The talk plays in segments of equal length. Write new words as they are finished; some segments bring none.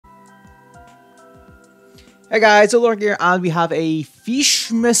Hey guys, Ulrich here, and we have a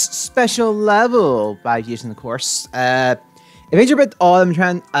Feeshmas special level by Jason, of course. It makes a bit odd.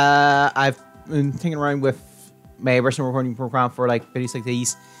 I've been thinking around with my version recording program for like videos like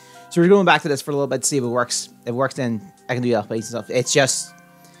these, so we're going back to this for a little bit to see if it works. If it works, then I can do that and stuff. It's just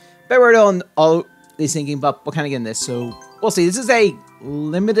a bit weird on all these thinking, but we're kind of getting this, so we'll see. This is a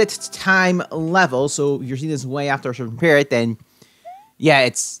limited time level, so if you're seeing this way after a certain period, then yeah,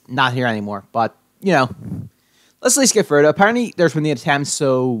 it's not here anymore. But you know. Let's at least get further. Apparently, there's been the attempts,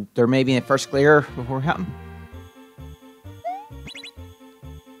 so there may be a first clear before it happens.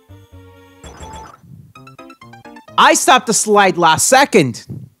 I stopped the slide last second.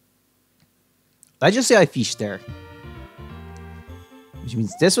 Did I just say I fished there? Which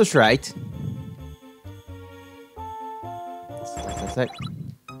means this was right. That's it.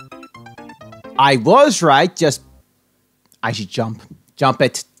 I was right, just... I should jump. Jump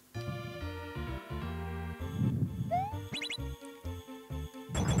it.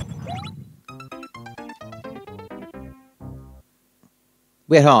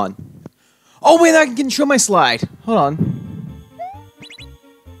 Wait, hold on. Oh, wait, I can control my slide. Hold on.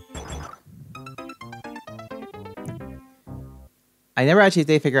 I never actually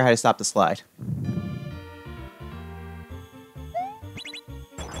did figure out how to stop the slide.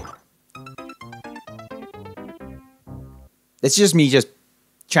 It's just me just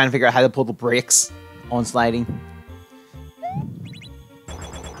trying to figure out how to pull the brakes on sliding.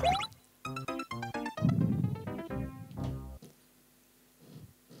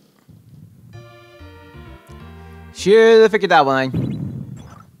 Should have figured that one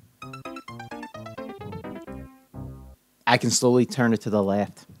out. I can slowly turn it to the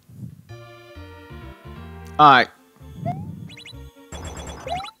left. Alright.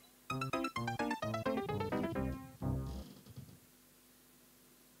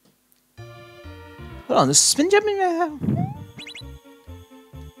 Hold on, this spin jumping.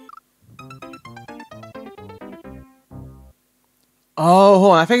 Oh,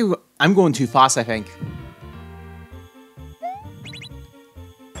 hold on. I think I'm going too fast, I think.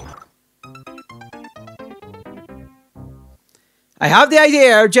 I have the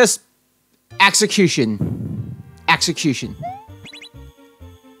idea, just execution. Execution.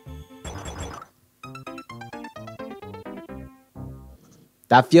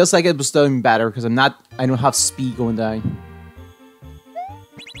 That feels like it was doing better because I don't have speed going down.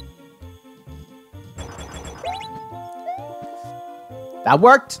 That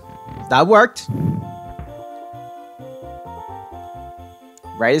worked. That worked.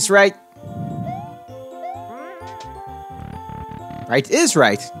 Right is right. Right is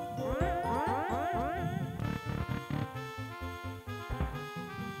right.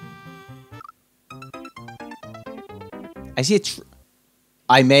 I see it.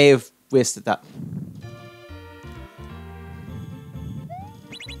 I may have wasted that.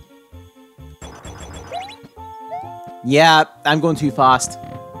 Yeah, I'm going too fast.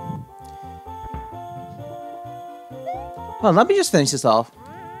 Well, let me just finish this off.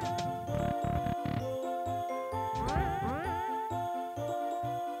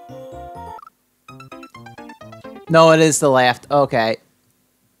 No, it is the left. Okay.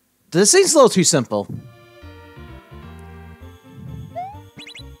 This seems a little too simple.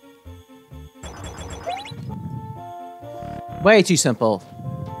 Way too simple.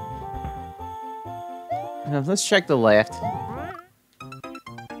 Now, let's check the left.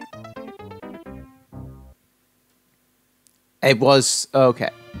 It was... okay.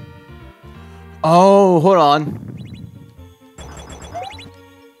 Oh, hold on.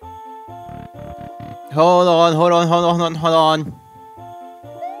 Hold on, hold on, hold on, hold on.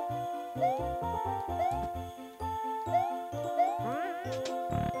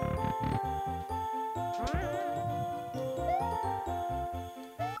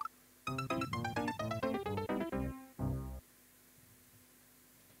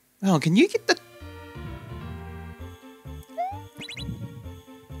 Oh, can you get the...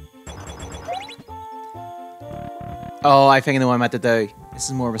 Oh, I think I know what I'm about to do. This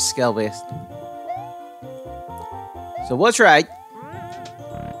is more of a skill based. So what's right?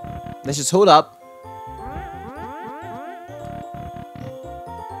 Let's just hold up.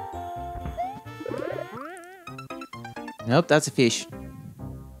 Nope, that's a fish.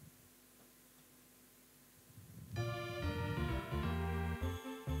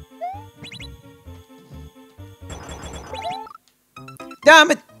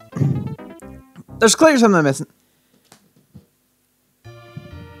 Damn it! There's clearly something I'm missing.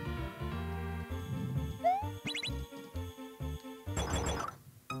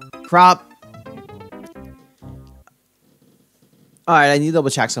 Crap. Alright, I need to double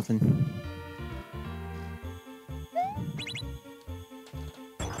check something.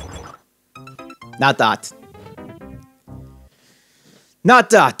 Not that. Not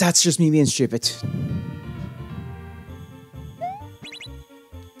that. That's just me being stupid.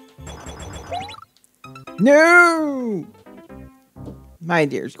 No! My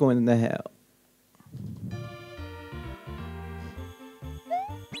dear's going in the hell.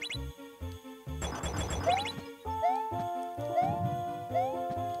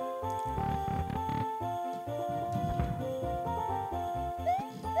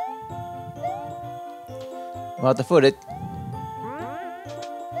 We'll have to foot it.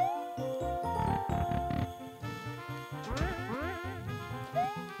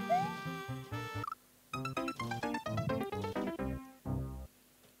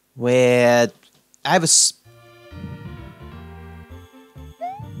 Wait, I have a...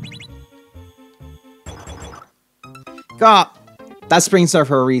 God, that spring's there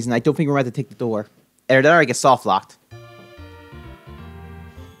for a reason. I don't think we're about to take the door. Either that or I get soft locked.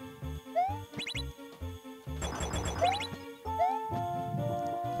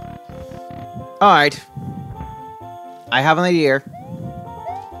 Alright. I have an idea.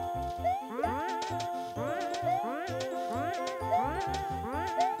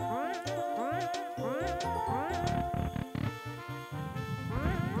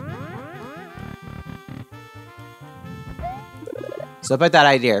 So about that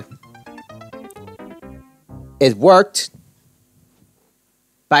idea. It worked.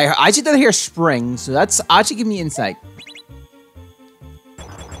 But I actually didn't hear spring, so that's actually giving me insight.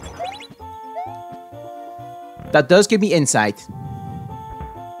 That does give me insight.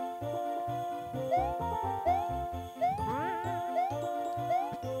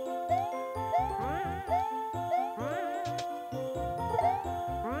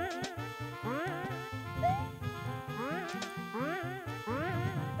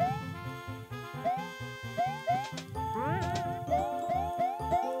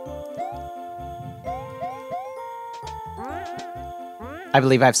 I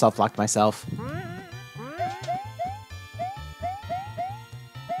believe I've self-locked myself.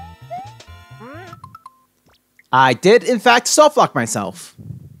 I did, in fact, self-lock myself.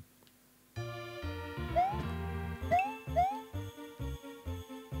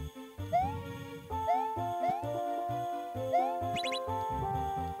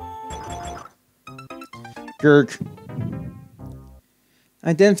 Gurg.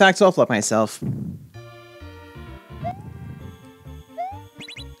 I did, in fact, self-lock myself.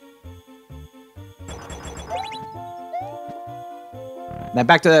 Now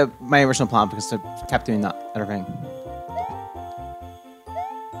back to my original plan because I kept doing that other thing.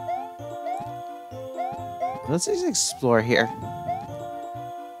 Let's just explore here.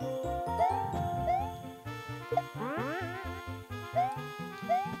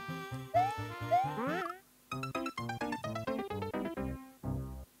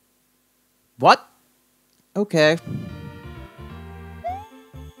 What? Okay.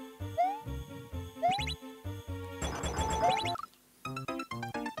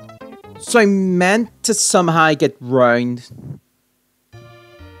 So I meant to somehow get round.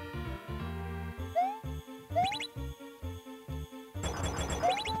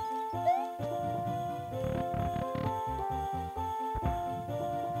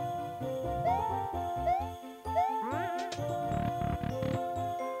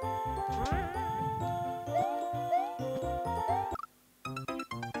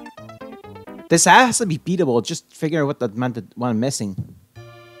 This has to be beatable, just figure out what that meant, what I'm missing.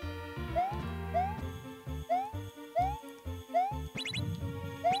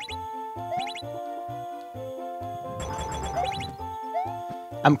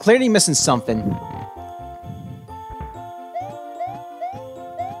 I'm clearly missing something.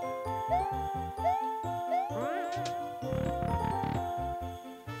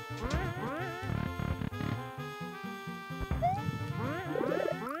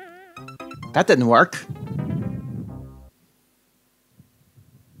 That didn't work.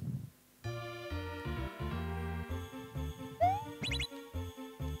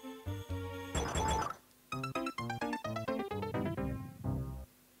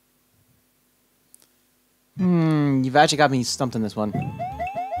 You've actually got me stumped on this one.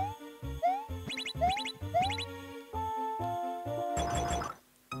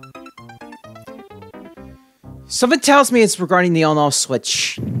 Something tells me it's regarding the on-off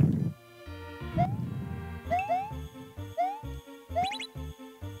switch.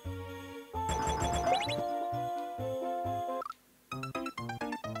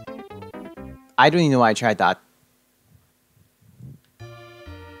 I don't even know why I tried that.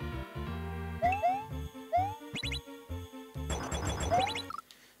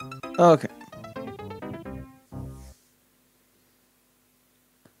 Okay.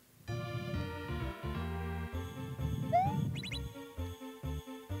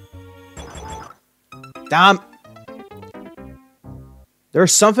 Damn.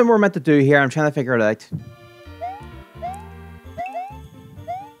 There's something we're meant to do here. I'm trying to figure it out.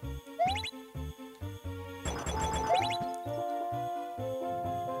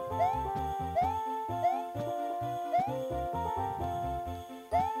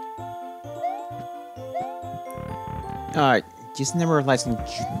 Alright, just never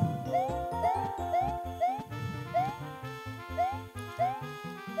license.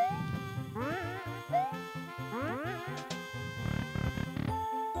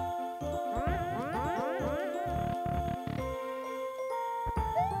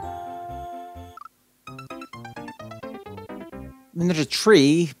 I mean, there's a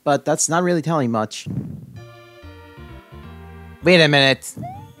tree, but that's not really telling much. Wait a minute.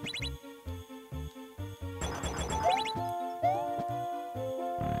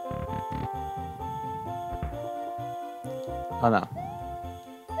 Oh no.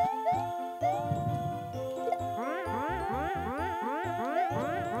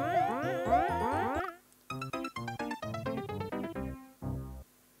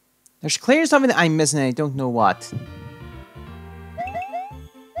 There's clearly something that I'm missing and I don't know what.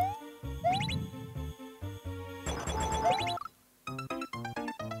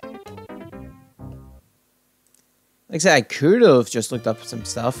 Like I said, I could have just looked up some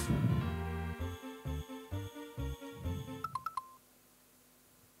stuff.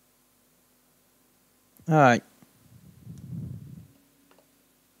 Alright.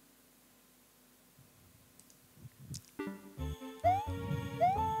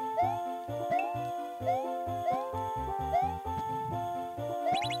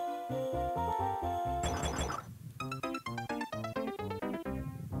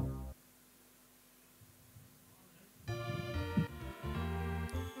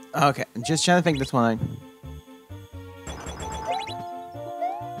 Okay, I'm just trying to think this one out.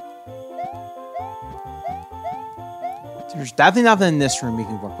 There's definitely nothing in this room we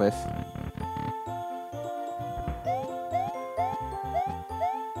can work with.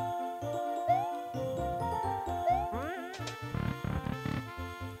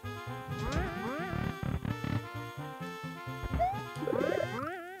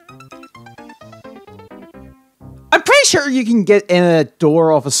 I'm pretty sure you can get in a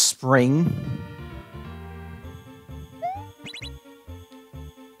door off a spring.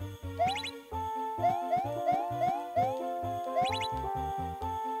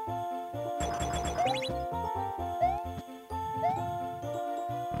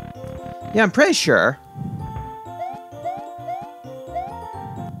 Yeah, I'm pretty sure.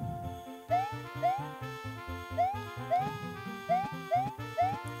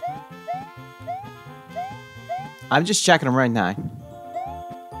 I'm just checking them right now.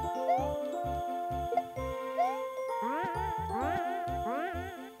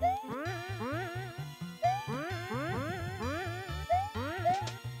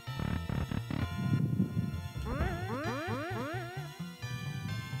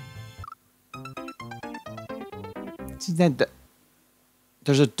 See that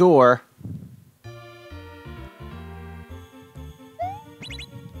there's a door.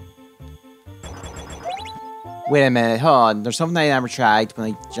 Wait a minute, hold on. There's something I never tried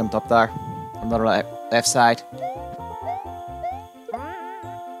when I jumped up there. On the left side.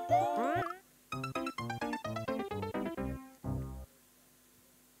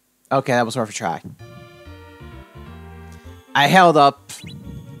 Okay, that was worth a try. I held up.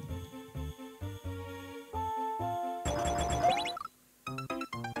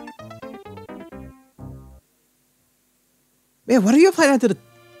 Man, what are you applying to the...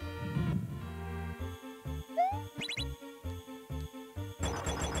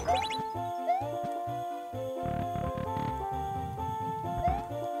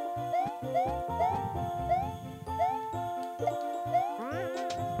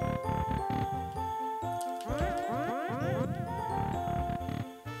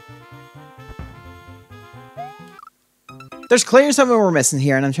 There's clearly something we're missing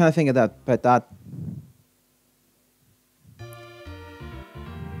here, and I'm trying to think about that.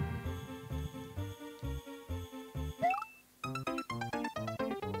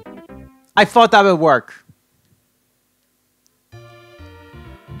 I thought that would work.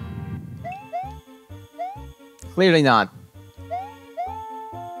 Clearly not.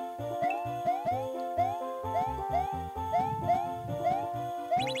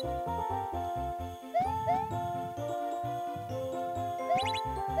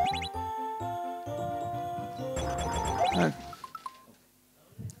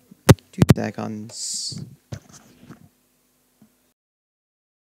 Two seconds.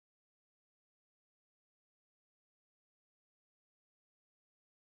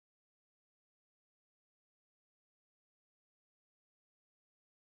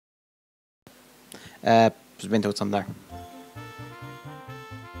 There's been told something there.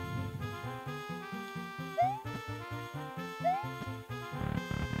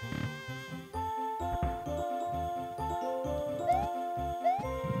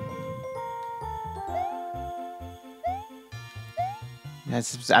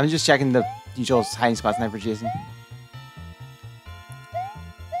 Yes, I'm just checking the usual hiding spots now for Jason.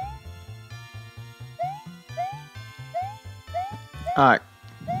 Alright.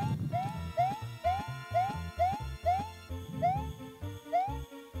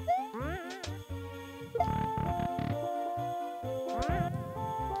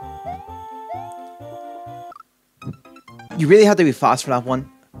 You really have to be fast for that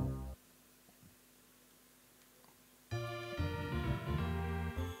one.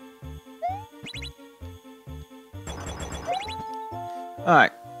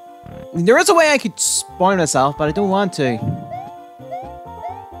 Alright. There is a way I could spawn myself, but I don't want to.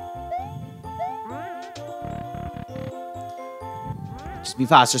 Just be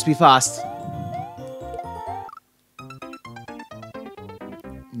fast, just be fast.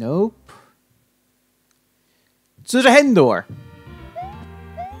 Nope. So there's a hidden door.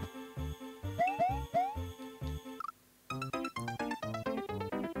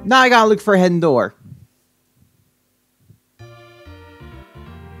 Now I gotta look for a hidden door.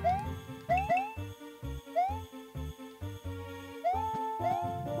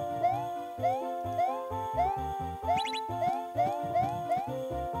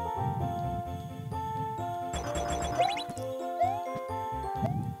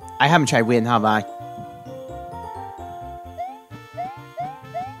 I haven't tried waiting, have I?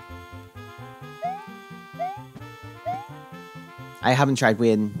 I haven't tried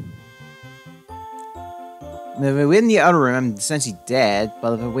waiting. If I wait in the other room, I'm essentially dead,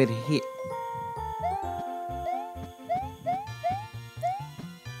 but if I wait here...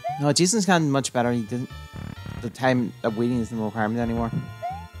 No, Jason's gotten much better. He didn't... The time of waiting isn't a requirement anymore.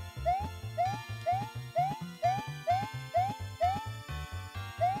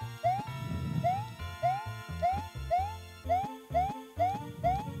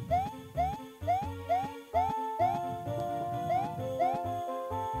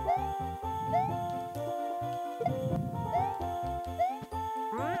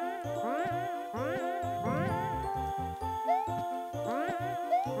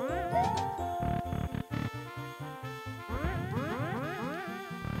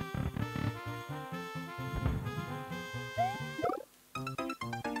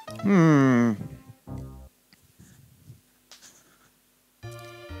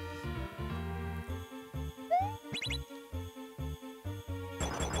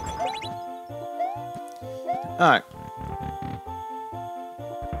 Alright.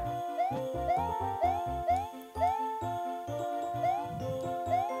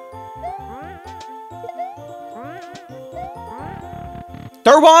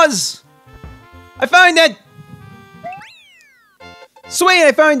 There was! I found it! Sweet,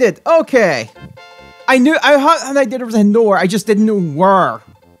 I found it! Okay. I knew, I did it was a hidden door, I just didn't know where.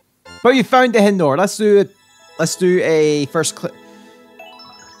 But you found the hidden door. Let's do it. Let's do a first clip.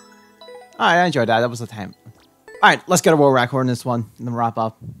 Alright, I enjoyed that. That was the time. Alright, let's get a world record on this one and then wrap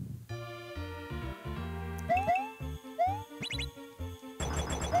up.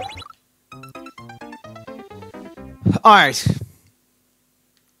 Alright.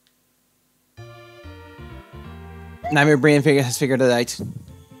 Now my brain has figured it out.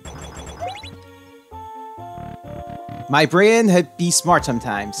 My brain had be smart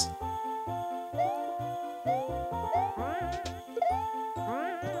sometimes.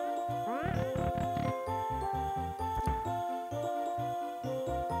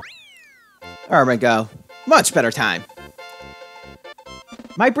 There we go. Much better time.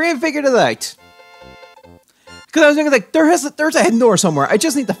 My brain figured it out. Because I was thinking, like, there's a hidden door somewhere. I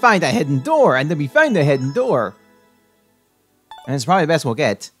just need to find that hidden door. And then we found the hidden door. And it's probably the best we'll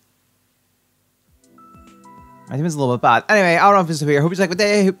get. I think it's a little bit bad. Anyway, I don't know if this is here. Hope you like the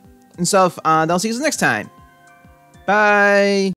day and stuff. And I'll see you next time. Bye.